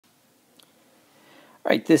All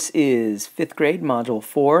right, this is 5th grade, Module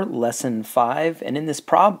 4, Lesson 5, and in this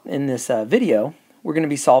video, we're going to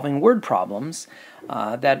be solving word problems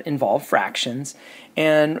that involve fractions.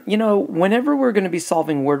 And, you know, whenever we're going to be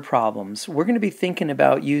solving word problems, we're going to be thinking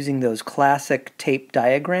about using those classic tape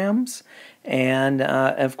diagrams. And,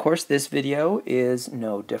 of course, this video is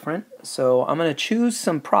no different. So I'm going to choose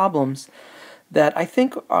some problems that I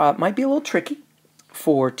think might be a little tricky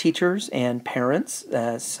for teachers and parents.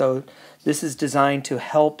 So this is designed to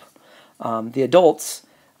help the adults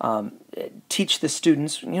teach the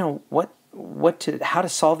students, you know, how to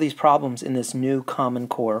solve these problems in this new Common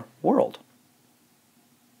Core world.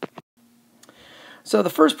 So the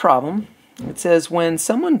first problem, it says when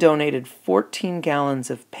someone donated 14 gallons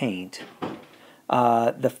of paint,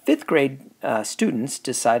 the 5th grade students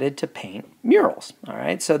decided to paint murals. All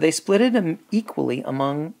right, so they split it equally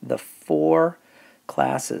among the 4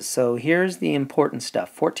 classes. So here's the important stuff: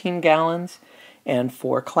 14 gallons and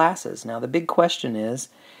 4 classes. Now the big question is,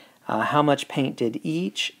 how much paint did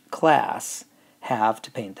each class have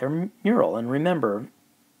to paint their mural? And remember,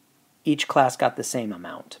 each class got the same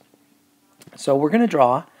amount. So we're going to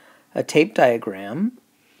draw a tape diagram,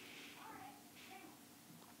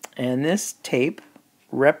 and this tape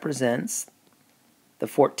represents the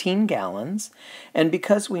 14 gallons, and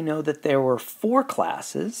because we know that there were 4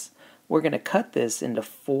 classes, we're going to cut this into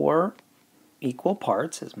 4 equal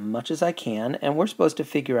parts as much as I can, and we're supposed to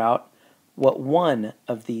figure out what one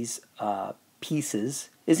of these pieces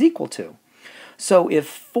is equal to. So if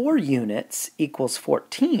 4 units equals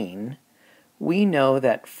 14, we know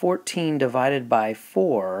that 14 divided by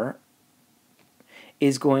 4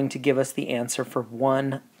 is going to give us the answer for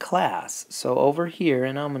 1 class. So over here,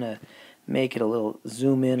 and I'm going to make it a little,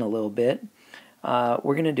 zoom in a little bit,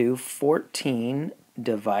 we're going to do 14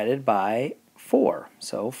 divided by 4.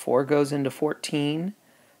 So 4 goes into 14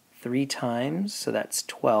 3 times, so that's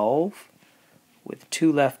 12 with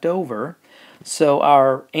 2 left over. So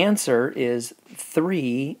our answer is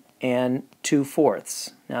 3 and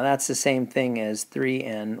 2/4. Now that's the same thing as 3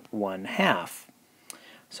 and 1/2.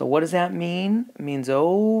 So what does that mean? It means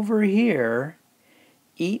over here,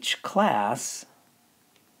 each class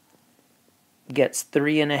gets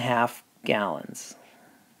 3.5 gallons.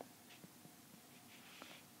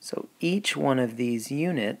 So each one of these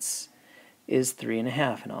units is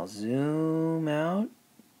 3.5, and I'll zoom out.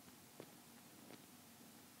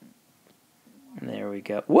 And there we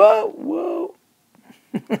go. Whoa, whoa!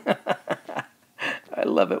 I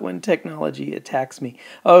love it when technology attacks me.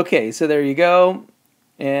 Okay, so there you go.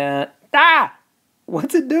 And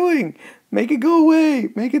what's it doing? Make it go away.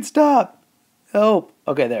 Make it stop. Help.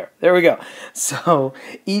 Okay, there we go. So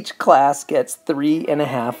each class gets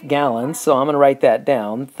 3.5 gallons. So I'm going to write that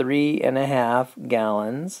down. 3.5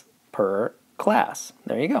 gallons per class.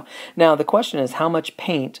 There you go. Now the question is, how much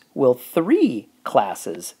paint will 3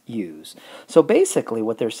 classes use? So basically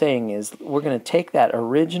what they're saying is we're going to take that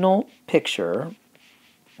original picture,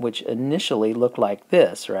 which initially looked like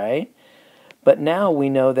this, right? But now we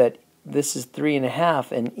know that this is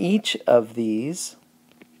 3.5, and each of these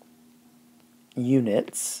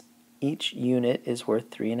units, each unit is worth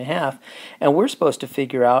 3.5, and we're supposed to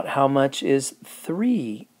figure out how much is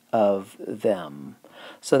 3 of them.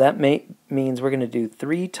 So that means we're going to do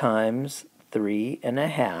 3 times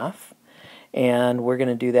 3.5, and we're going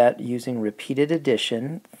to do that using repeated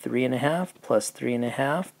addition. 3.5 plus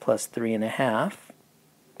 3.5 plus 3.5.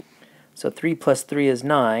 So 3 plus 3 is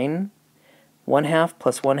 9. 1/2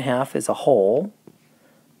 plus 1/2 is a whole,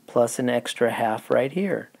 plus an extra half right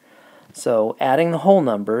here. So adding the whole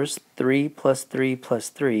numbers, 3 plus 3 plus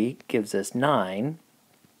 3 gives us 9.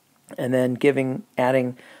 And then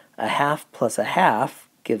adding a half plus a half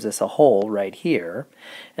gives us a whole right here.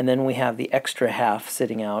 And then we have the extra half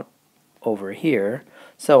sitting out over here.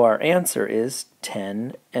 So our answer is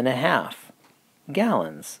 10.5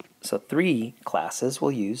 gallons. So 3 classes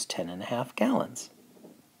will use 10.5 gallons.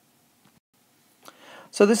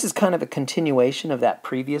 So this is kind of a continuation of that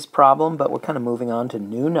previous problem, but we're kind of moving on to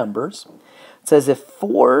new numbers. It says if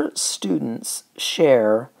 4 students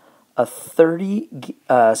share a 30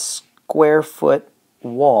 square foot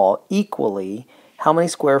wall equally, how many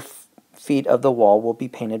square feet of the wall will be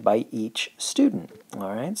painted by each student?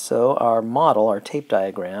 All right, so our model, our tape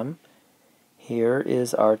diagram, here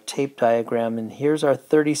is our tape diagram, and here's our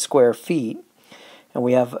 30 square feet. And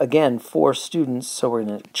we have, again, 4 students, so we're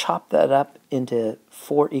going to chop that up into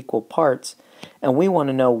 4 equal parts. And we want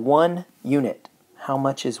to know 1 unit. How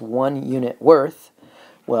much is 1 unit worth?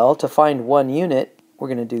 Well, to find 1 unit, we're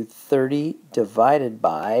going to do 30 divided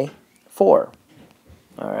by 4.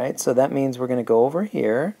 All right, so that means we're going to go over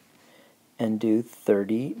here, and do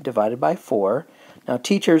 30 divided by 4. Now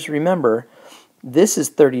teachers, remember, this is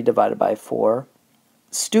 30 divided by 4.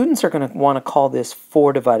 Students are going to want to call this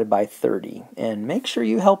 4 divided by 30. And make sure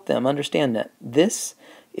you help them understand that this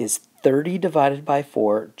is 30 divided by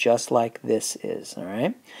 4, just like this is. All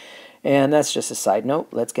right? And that's just a side note.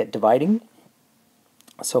 Let's get dividing.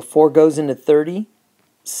 So 4 goes into 30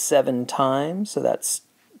 7 times. So that's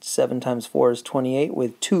 7 times 4 is 28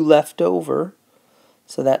 with 2 left over.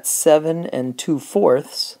 So that's 7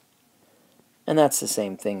 2/4. And that's the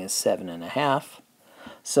same thing as 7 1/2.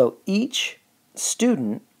 So each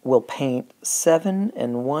student will paint 7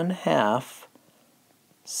 1/2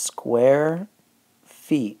 square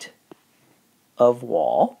feet of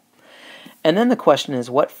wall. And then the question is,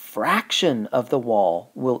 what fraction of the wall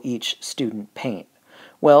will each student paint?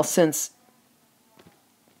 Well, since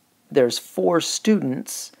there's 4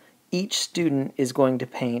 students, each student is going to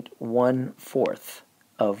paint 1/4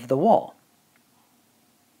 of the wall.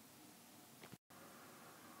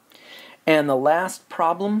 And the last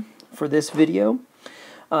problem for this video,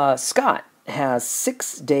 Scott has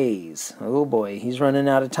 6 days, oh boy, he's running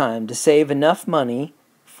out of time, to save enough money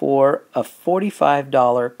for a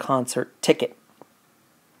 $45 concert ticket.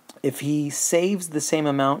 If he saves the same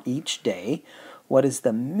amount each day, what is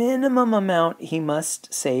the minimum amount he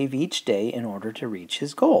must save each day in order to reach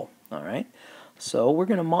his goal? All right, so we're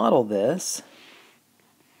going to model this.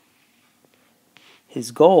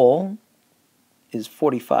 His goal is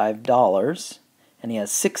 $45, and he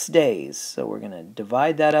has 6 days. So we're going to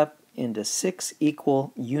divide that up into 6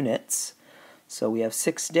 equal units. So we have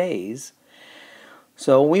 6 days.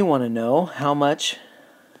 So we want to know how much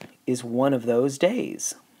is one of those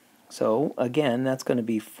days. So again, that's going to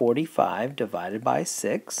be 45 divided by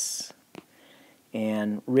 6.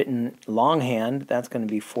 And written longhand, that's going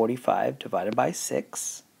to be 45 divided by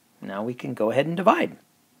 6. Now we can go ahead and divide.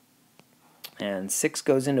 And 6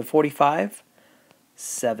 goes into 45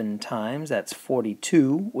 7 times. That's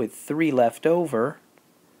 42 with 3 left over.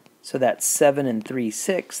 So that's 7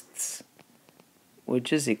 3/6,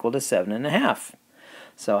 which is equal to 7 1/2.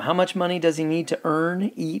 So how much money does he need to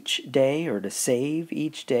earn each day, or to save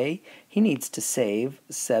each day? He needs to save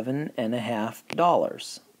 $7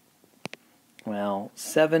 1/2. Well,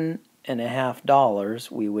 $7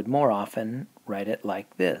 1/2, we would more often write it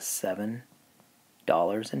like this,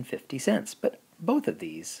 $7.50. But both of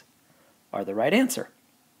these are the right answer.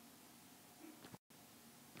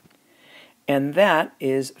 And that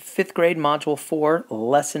is 5th grade Module 4,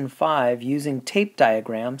 Lesson 5, using tape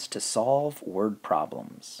diagrams to solve word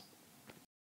problems.